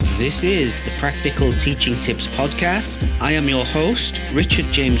This is the Practical Teaching Tips Podcast. I am your host,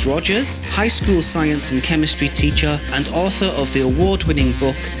 Richard James Rogers, high school science and chemistry teacher and author of the award-winning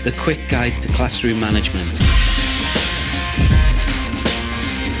book, The Quick Guide to Classroom Management.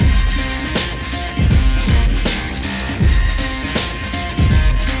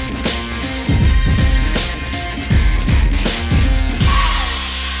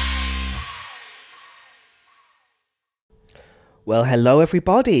 Well, hello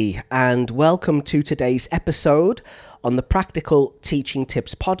everybody, and welcome to today's episode on the Practical Teaching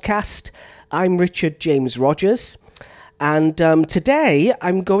Tips Podcast. I'm Richard James Rogers, and today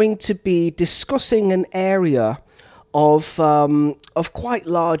I'm going to be discussing an area of quite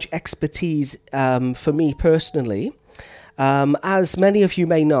large expertise for me personally. As many of you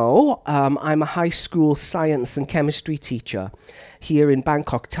may know, I'm a high school science and chemistry teacher here in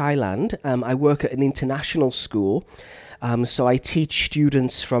Bangkok, Thailand. I work at an international school. So I teach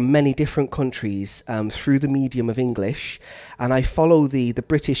students from many different countries through the medium of English, and I follow the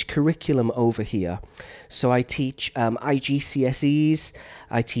British curriculum over here. So I teach IGCSEs,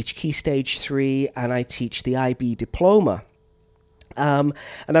 I teach Key Stage 3, and I teach the IB Diploma. And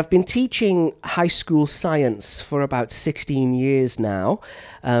I've been teaching high school science for about 16 years now,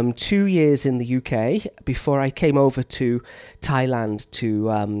 2 years in the UK before I came over to Thailand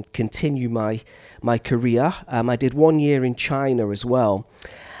to continue my career. I did 1 year in China as well.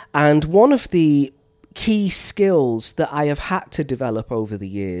 And one of the key skills that I have had to develop over the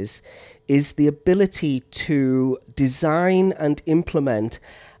years is the ability to design and implement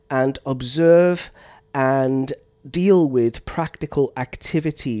and observe and deal with practical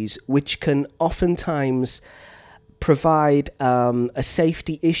activities which can oftentimes provide a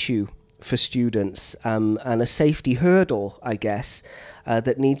safety issue for students and a safety hurdle, I guess,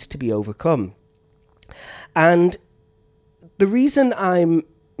 that needs to be overcome. And the reason I'm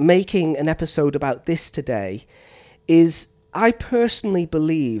making an episode about this today is I personally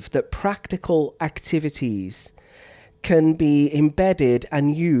believe that practical activities can be embedded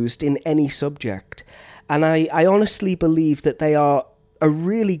and used in any subject. And I honestly believe that they are a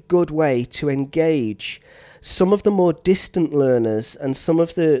really good way to engage some of the more distant learners and some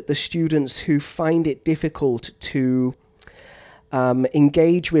of the students who find it difficult to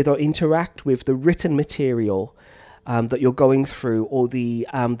engage with or interact with the written material that you're going through or the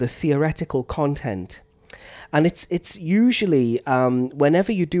theoretical content. And it's usually,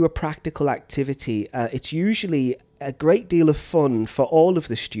 whenever you do a practical activity, it's usually a great deal of fun for all of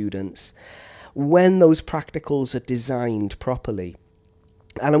the students when those practicals are designed properly.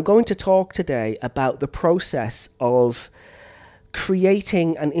 And I'm going to talk today about the process of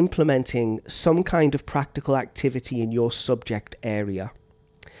creating and implementing some kind of practical activity in your subject area.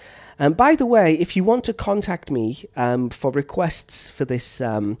 And by the way, if you want to contact me for requests for this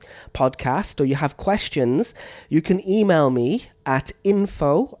podcast, or you have questions, you can email me at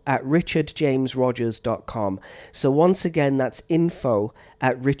info@richardjamesrogers.com. So once again, that's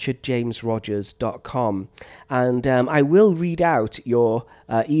info@richardjamesrogers.com. And I will read out your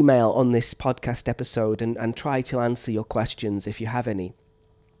email on this podcast episode and try to answer your questions if you have any.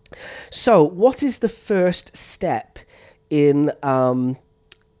 So what is the first step in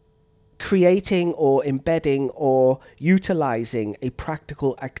creating or embedding or utilizing a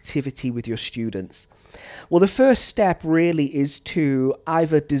practical activity with your students? Well, the first step really is to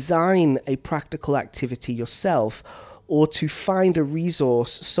either design a practical activity yourself or to find a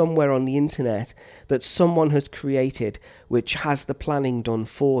resource somewhere on the internet that someone has created which has the planning done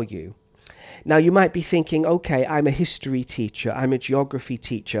for you. Now, you might be thinking, okay, I'm a history teacher, I'm a geography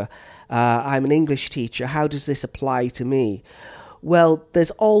teacher, I'm an English teacher, how does this apply to me? Well,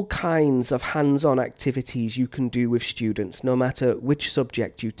 there's all kinds of hands-on activities you can do with students, no matter which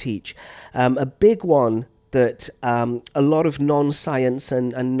subject you teach. A big one that a lot of non-science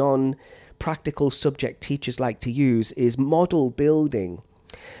and non-practical subject teachers like to use is model building.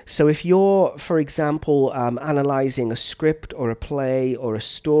 So if you're, for example, analysing a script or a play or a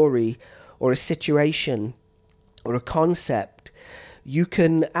story or a situation or a concept, you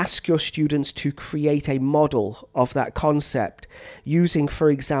can ask your students to create a model of that concept using,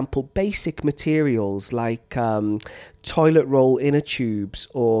 for example, basic materials like toilet roll inner tubes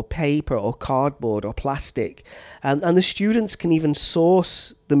or paper or cardboard or plastic. And the students can even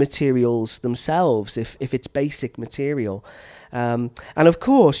source the materials themselves if it's basic material. And of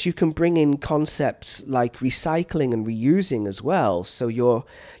course, you can bring in concepts like recycling and reusing as well. So you're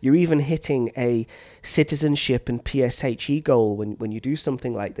even hitting a citizenship and PSHE goal when you do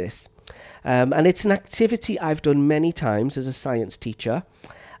something like this. And it's an activity I've done many times as a science teacher.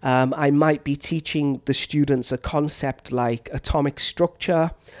 I might be teaching the students a concept like atomic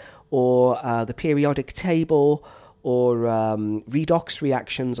structure or the periodic table, or redox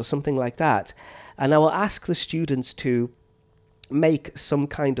reactions, or something like that. And I will ask the students to make some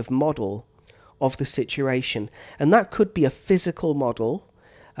kind of model of the situation. And that could be a physical model,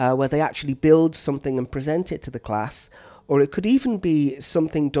 where they actually build something and present it to the class, or it could even be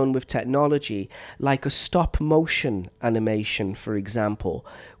something done with technology, like a stop motion animation, for example,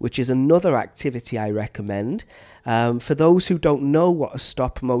 which is another activity I recommend. For those who don't know what a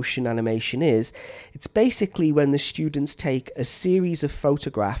stop motion animation is, it's basically when the students take a series of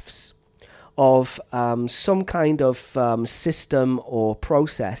photographs of some kind of system or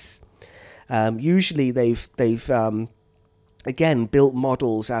process. Usually they've again, built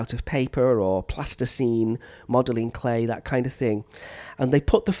models out of paper or plasticine, modeling clay, that kind of thing. And they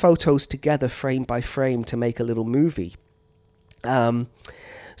put the photos together frame by frame to make a little movie.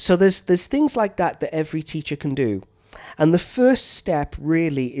 So there's things like that every teacher can do. And the first step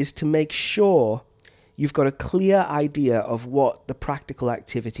really is to make sure you've got a clear idea of what the practical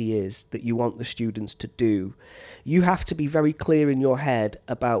activity is that you want the students to do. You have to be very clear in your head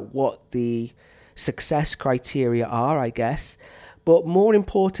about what the success criteria are, I guess, but more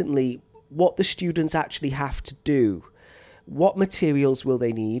importantly, what the students actually have to do. What materials will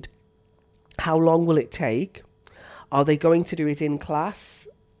they need? How long will it take? Are they going to do it in class,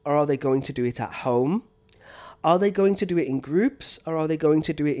 or are they going to do it at home? Are they going to do it in groups, or are they going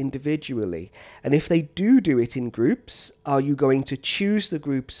to do it individually? And if they do it in groups, are you going to choose the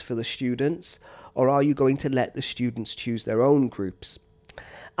groups for the students, or are you going to let the students choose their own groups?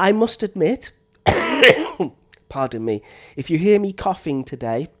 I must admit, pardon me, if you hear me coughing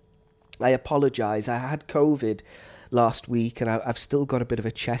today, I apologise. I had COVID last week and I've still got a bit of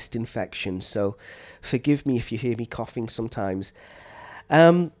a chest infection, so forgive me if you hear me coughing sometimes.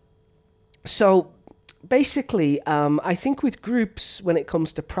 So basically, I think with groups, when it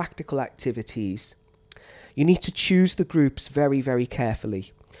comes to practical activities, you need to choose the groups very, very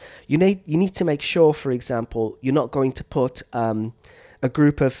carefully. You need to make sure, for example, you're not going to put a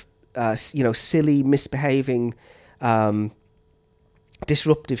group of silly, misbehaving,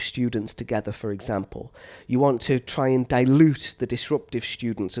 disruptive students together, for example. You want to try and dilute the disruptive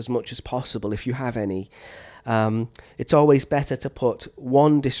students as much as possible if you have any. It's always better to put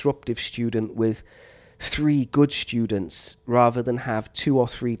one disruptive student with 3 good students rather than have 2 or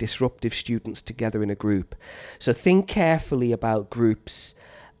 3 disruptive students together in a group. So think carefully about groups.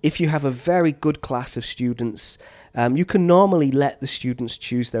 If you have a very good class of students, you can normally let the students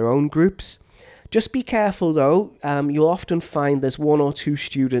choose their own groups. Just be careful though, you'll often find there's 1 or 2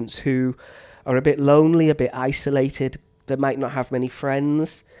 students who are a bit lonely, a bit isolated, they might not have many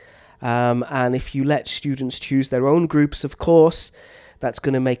friends. And if you let students choose their own groups, of course, that's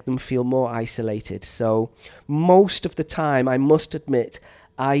going to make them feel more isolated. So most of the time, I must admit,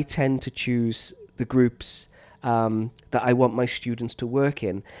 I tend to choose the groups that I want my students to work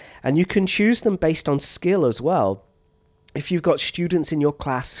in. And you can choose them based on skill as well. If you've got students in your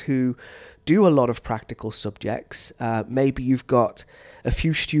class who do a lot of practical subjects, maybe you've got a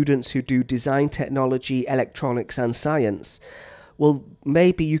few students who do design, technology, electronics and science, well,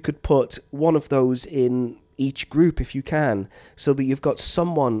 maybe you could put one of those in each group if you can, so that you've got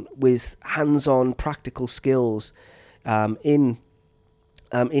someone with hands-on practical skills in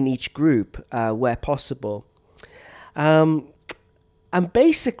each group where possible. And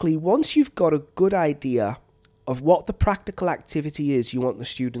basically, once you've got a good idea of what the practical activity is you want the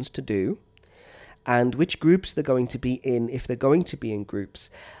students to do, and which groups they're going to be in if they're going to be in groups,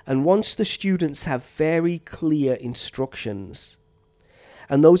 and once the students have very clear instructions,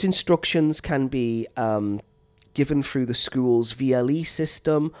 and those instructions can be given through the school's VLE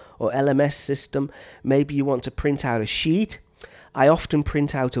system or LMS system. Maybe you want to print out a sheet. I often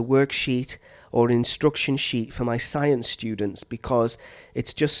print out a worksheet or an instruction sheet for my science students because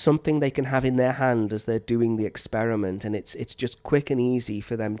it's just something they can have in their hand as they're doing the experiment, and it's just quick and easy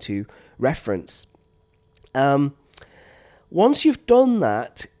for them to reference. Once you've done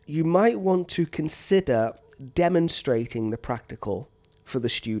that, you might want to consider demonstrating the practical for the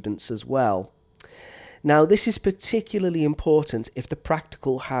students as well. Now, this is particularly important if the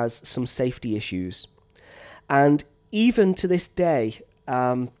practical has some safety issues. And even to this day,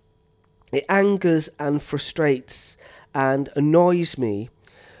 it angers and frustrates and annoys me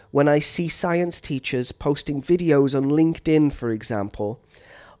when I see science teachers posting videos on LinkedIn, for example,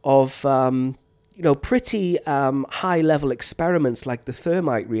 of pretty high-level experiments like the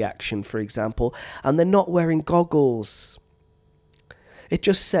thermite reaction, for example, and they're not wearing goggles. It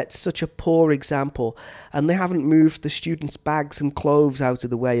just sets such a poor example, and they haven't moved the students' bags and clothes out of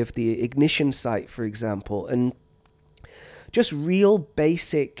the way of the ignition site, for example. And just real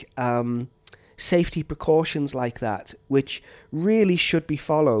basic safety precautions like that, which really should be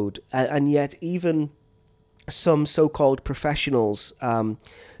followed, and yet even some so-called professionals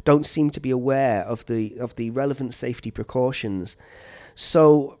don't seem to be aware of the relevant safety precautions.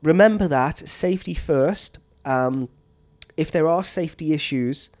 So remember that, safety first. If there are safety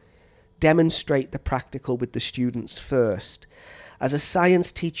issues, demonstrate the practical with the students first. As a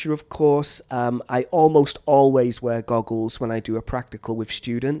science teacher, of course, I almost always wear goggles when I do a practical with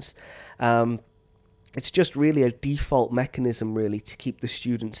students. It's just really a default mechanism, really, to keep the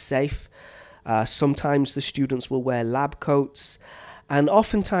students safe. Sometimes the students will wear lab coats, and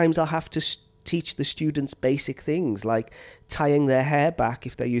oftentimes I'll have to teach the students basic things like tying their hair back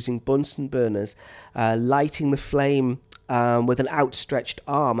if they're using Bunsen burners, lighting the flame with an outstretched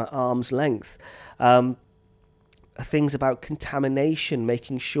arm at arm's length, things about contamination,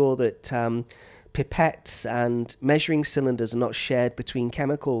 making sure that pipettes and measuring cylinders are not shared between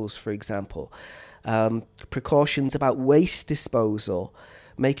chemicals, for example, precautions about waste disposal,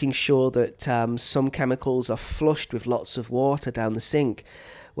 making sure that some chemicals are flushed with lots of water down the sink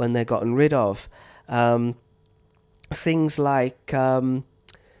when they're gotten rid of. Things like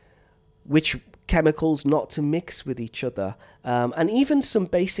which chemicals not to mix with each other. And even some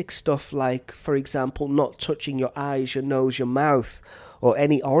basic stuff like, for example, not touching your eyes, your nose, your mouth, or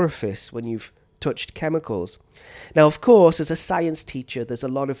any orifice when you've touched chemicals. Now, of course, as a science teacher, there's a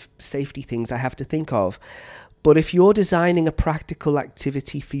lot of safety things I have to think of. But if you're designing a practical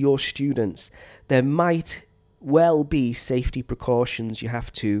activity for your students, there might well be safety precautions you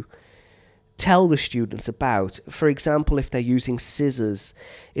have to tell the students about. For example, if they're using scissors,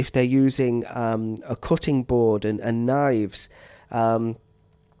 if they're using a cutting board and knives,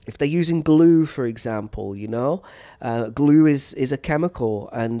 if they're using glue, for example, glue is a chemical,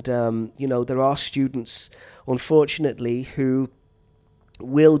 and there are students, unfortunately, who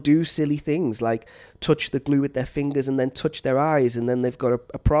will do silly things like touch the glue with their fingers and then touch their eyes, and then they've got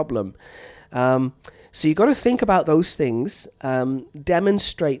a problem. So you've got to think about those things,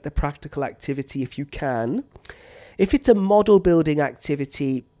 demonstrate the practical activity if you can. If it's a model building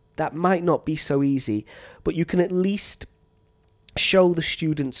activity, that might not be so easy, but you can at least show the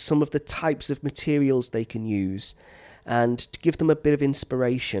students some of the types of materials they can use and to give them a bit of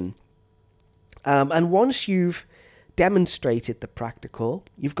inspiration. And once you've demonstrated the practical,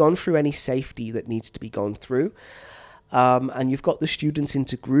 you've gone through any safety that needs to be gone through, and you've got the students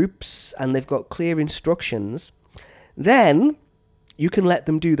into groups and they've got clear instructions, then you can let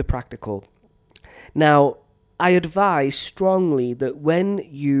them do the practical. Now, I advise strongly that when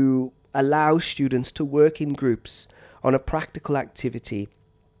you allow students to work in groups on a practical activity,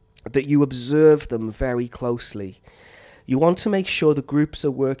 that you observe them very closely. You want to make sure the groups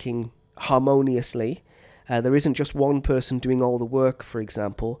are working harmoniously. There isn't just one person doing all the work, for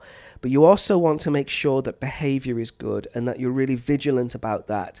example, but you also want to make sure that behavior is good and that you're really vigilant about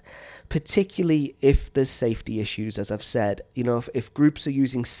that, particularly if there's safety issues, as I've said. If groups are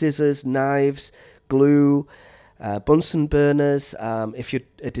using scissors, knives, glue, Bunsen burners, if you're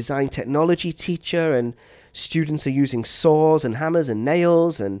a design technology teacher and students are using saws and hammers and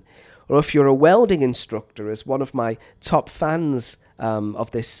nails, or if you're a welding instructor, as one of my top fans of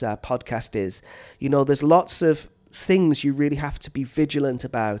this podcast is, there's lots of things you really have to be vigilant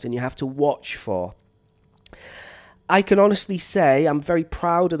about and you have to watch for. I can honestly say I'm very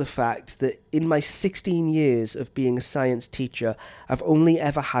proud of the fact that in my 16 years of being a science teacher, I've only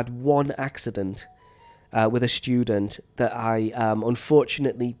ever had one accident with a student that I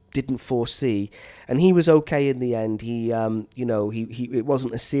unfortunately didn't foresee, and he was okay in the end. He it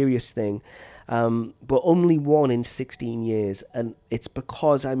wasn't a serious thing, but only one in 16 years, and it's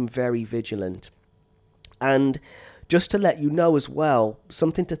because I'm very vigilant. And just to let you know as well,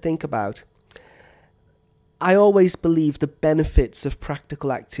 something to think about, I always believe the benefits of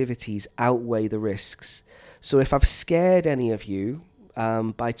practical activities outweigh the risks. So if I've scared any of you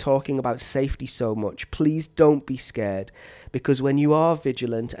by talking about safety so much, please don't be scared, because when you are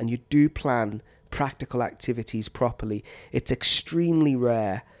vigilant and you do plan practical activities properly, it's extremely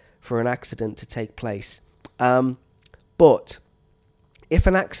rare for an accident to take place. But if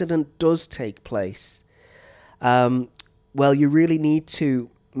an accident does take place, well, you really need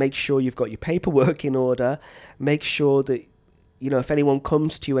to make sure you've got your paperwork in order. Make sure that, if anyone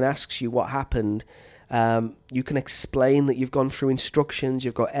comes to you and asks you what happened, you can explain that you've gone through instructions,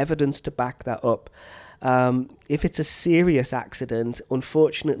 you've got evidence to back that up. If it's a serious accident,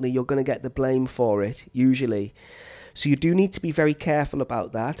 unfortunately, you're going to get the blame for it, usually. So you do need to be very careful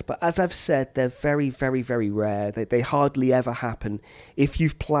about that. But as I've said, they're very, very, very rare. They hardly ever happen if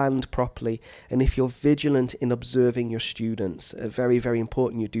you've planned properly and if you're vigilant in observing your students. Very, very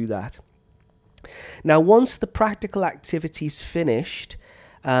important you do that. Now, once the practical activity's finished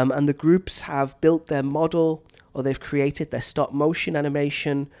and the groups have built their model, or they've created their stop motion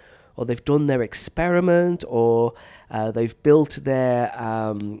animation, or they've done their experiment, or they've built their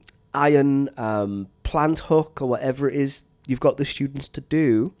iron plant hook, or whatever it is you've got the students to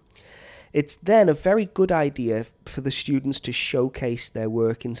do, it's then a very good idea for the students to showcase their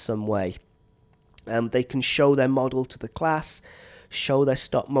work in some way. They can show their model to the class, show their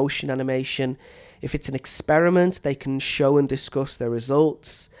stop motion animation. If it's an experiment, they can show and discuss their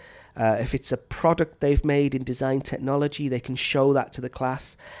results. If it's a product they've made in design technology, they can show that to the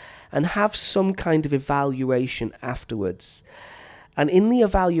class and have some kind of evaluation afterwards. And in the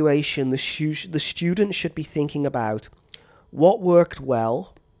evaluation, the student should be thinking about what worked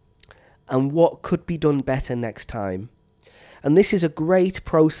well and what could be done better next time. And this is a great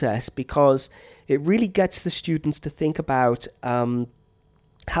process because it really gets the students to think about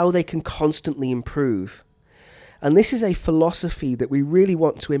how they can constantly improve. And this is a philosophy that we really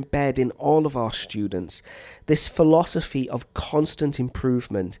want to embed in all of our students. This philosophy of constant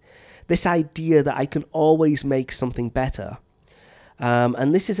improvement. This idea that I can always make something better.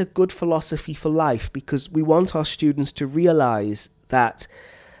 And this is a good philosophy for life because we want our students to realize that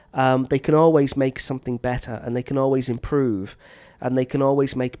they can always make something better and they can always improve and they can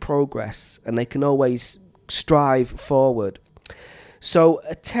always make progress and they can always strive forward. So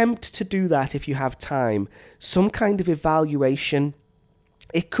attempt to do that if you have time. Some kind of evaluation.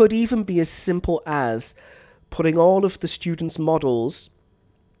 It could even be as simple as putting all of the students' models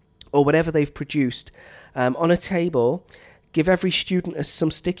or whatever they've produced on a table. Give every student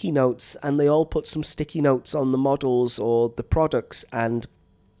some sticky notes and they all put some sticky notes on the models or the products and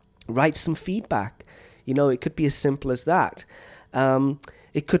write some feedback. You know, it could be as simple as that.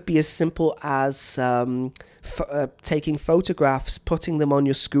 It could be as simple as taking photographs, putting them on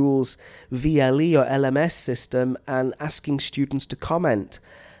your school's VLE or LMS system and asking students to comment.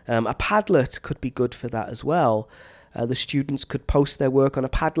 A Padlet could be good for that as well. The students could post their work on a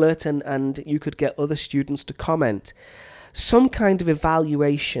Padlet and you could get other students to comment. Some kind of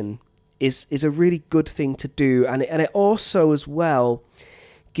evaluation is a really good thing to do, and it also as well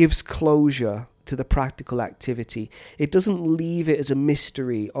gives closure to the practical activity. It doesn't leave it as a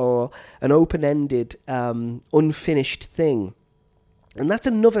mystery or an open-ended, unfinished thing. And that's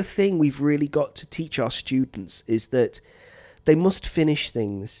another thing we've really got to teach our students, is that they must finish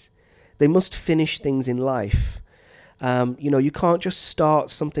things. They must finish things in life. You can't just start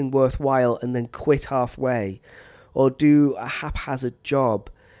something worthwhile and then quit halfway or do a haphazard job.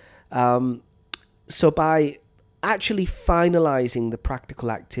 So by actually finalizing the practical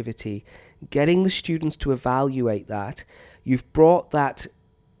activity, getting the students to evaluate that, you've brought that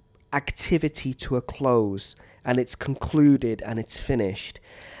activity to a close and it's concluded and it's finished.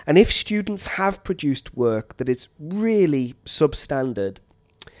 And if students have produced work that is really substandard,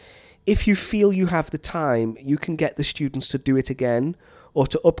 if you feel you have the time, you can get the students to do it again or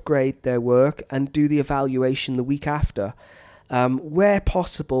to upgrade their work and do the evaluation the week after. Where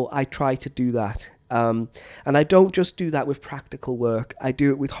possible, I try to do that. And I don't just do that with practical work. I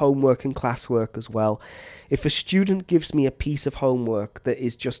do it with homework and classwork as well. If a student gives me a piece of homework that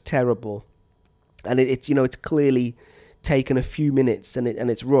is just terrible, and it's clearly taken a few minutes and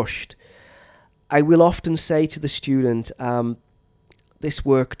it's rushed, I will often say to the student, this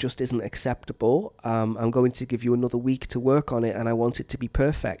work just isn't acceptable. I'm going to give you another week to work on it, and I want it to be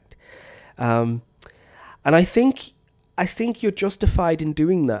perfect. And I think you're justified in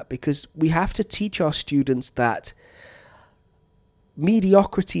doing that, because we have to teach our students that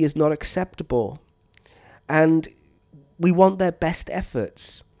mediocrity is not acceptable, and we want their best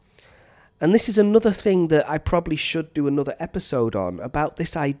efforts. And this is another thing that I probably should do another episode on, about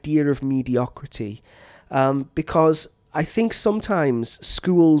this idea of mediocrity, because I think sometimes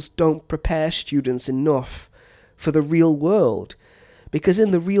schools don't prepare students enough for the real world, because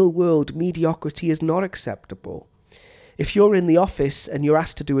in the real world, mediocrity is not acceptable. If you're in the office and you're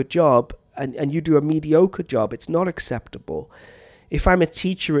asked to do a job and you do a mediocre job, it's not acceptable. If I'm a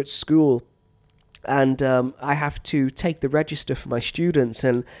teacher at school and I have to take the register for my students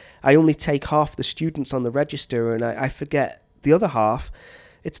and I only take half the students on the register and I forget the other half,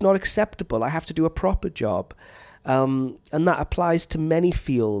 it's not acceptable. I have to do a proper job. And that applies to many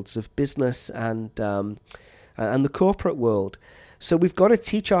fields of business and the corporate world. So we've got to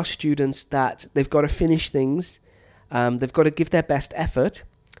teach our students that they've got to finish things, they've got to give their best effort,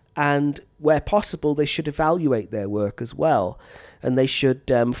 And where possible, they should evaluate their work as well. And they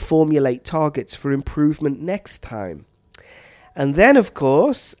should formulate targets for improvement next time. And then, of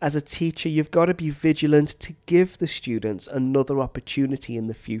course, as a teacher, you've got to be vigilant to give the students another opportunity in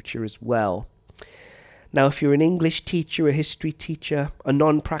the future as well. Now, if you're an English teacher, a history teacher, a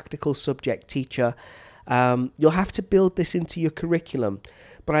non-practical subject teacher, you'll have to build this into your curriculum.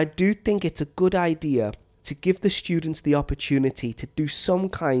 But I do think it's a good idea to give the students the opportunity to do some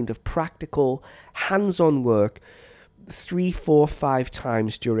kind of practical, hands-on work 3, 4, 5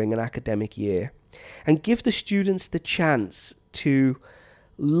 times during an academic year, and give the students the chance to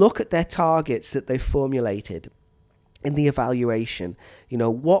look at their targets that they've formulated in the evaluation.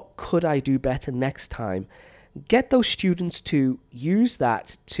 What could I do better next time? Get those students to use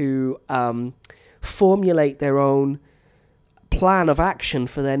that to formulate their own plan of action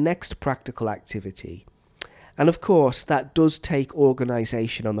for their next practical activity. And of course, that does take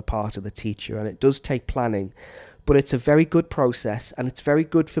organisation on the part of the teacher, and it does take planning. But it's a very good process, and it's very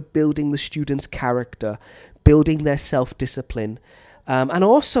good for building the students' character, building their self-discipline. And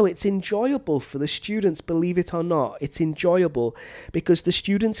also, it's enjoyable for the students, believe it or not. It's enjoyable because the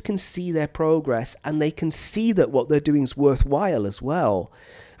students can see their progress, and they can see that what they're doing is worthwhile as well.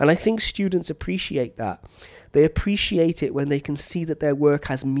 And I think students appreciate that. They appreciate it when they can see that their work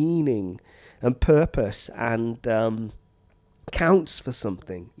has meaning and purpose and counts for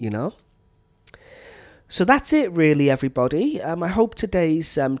something, So that's it really, everybody. I hope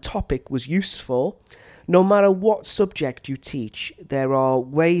today's topic was useful. No matter what subject you teach, there are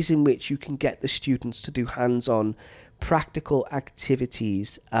ways in which you can get the students to do hands-on practical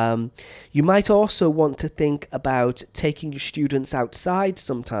activities. You might also want to think about taking your students outside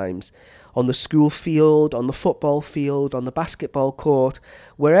sometimes, on the school field, on the football field, on the basketball court,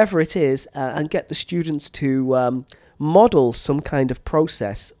 wherever it is, and get the students to model some kind of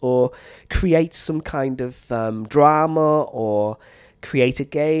process or create some kind of drama or create a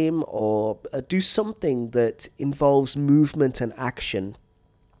game or do something that involves movement and action.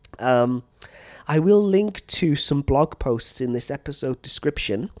 I will link to some blog posts in this episode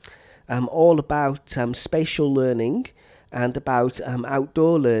description all about spatial learning and about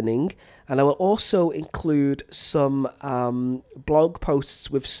outdoor learning. And I will also include some blog posts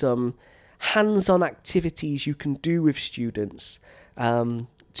with some hands-on activities you can do with students to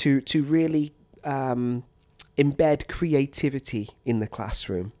really embed creativity in the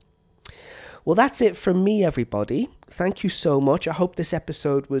classroom. Well, that's it from me, everybody. Thank you so much. I hope this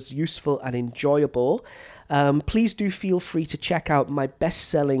episode was useful and enjoyable. Please do feel free to check out my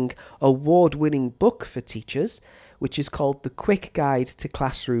best-selling, award-winning book for teachers, which is called The Quick Guide to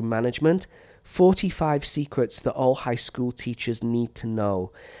Classroom Management, 45 Secrets that all high school teachers need to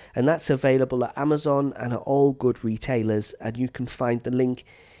know. And that's available at Amazon and at all good retailers, and you can find the link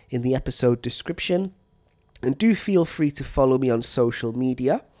in the episode description. And do feel free to follow me on social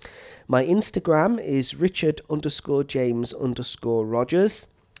media. My Instagram is Richard_James_Rogers.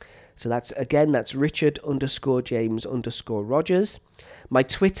 So that's Richard_James_Rogers. My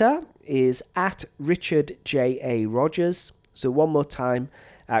Twitter is at Richard J.A. Rogers. So one more time,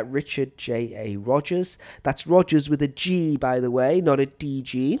 at Richard J.A. Rogers. That's Rogers with a G, by the way, not a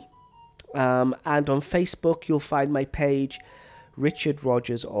DG. And on Facebook, you'll find my page, Richard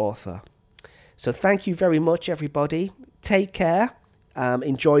Rogers Author. So thank you very much, everybody. Take care.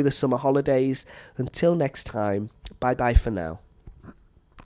 Enjoy the summer holidays. Until next time, bye-bye for now.